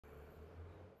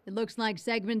It looks like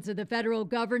segments of the federal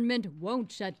government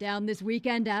won't shut down this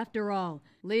weekend after all.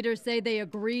 Leaders say they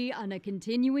agree on a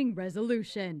continuing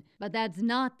resolution. But that's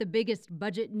not the biggest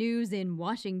budget news in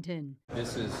Washington.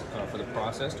 This is for the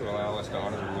process to allow us to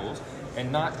honor the rules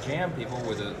and not jam people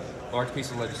with a large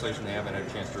piece of legislation they haven't had a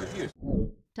chance to review.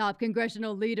 Top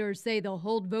congressional leaders say they'll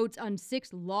hold votes on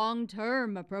 6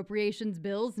 long-term appropriations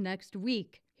bills next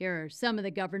week. Here are some of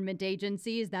the government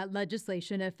agencies that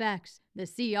legislation affects. The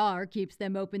CR keeps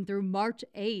them open through March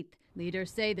 8th.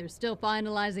 Leaders say they're still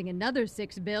finalizing another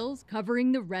 6 bills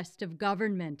covering the rest of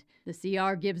government. The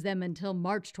CR gives them until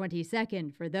March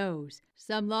 22nd for those.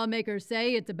 Some lawmakers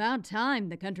say it's about time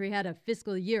the country had a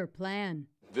fiscal year plan.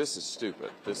 This is stupid.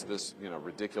 This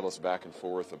ridiculous back and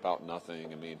forth about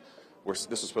nothing. I mean, this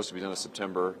was supposed to be done in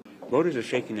September. Voters are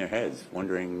shaking their heads,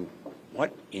 wondering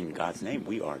what in God's name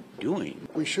we are doing.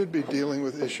 We should be dealing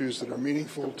with issues that are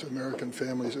meaningful to American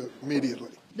families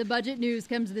immediately. The budget news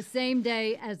comes the same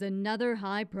day as another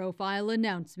high-profile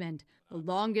announcement. The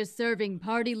longest-serving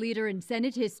party leader in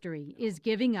Senate history is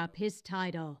giving up his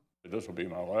title. This will be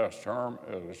my last term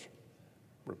as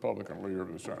Republican leader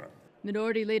of the Senate.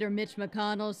 Minority Leader Mitch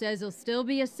McConnell says he'll still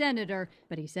be a senator,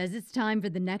 but he says it's time for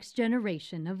the next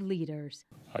generation of leaders.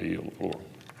 I yield the floor.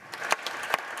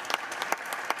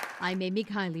 I'm Amy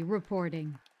Kiley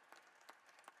reporting.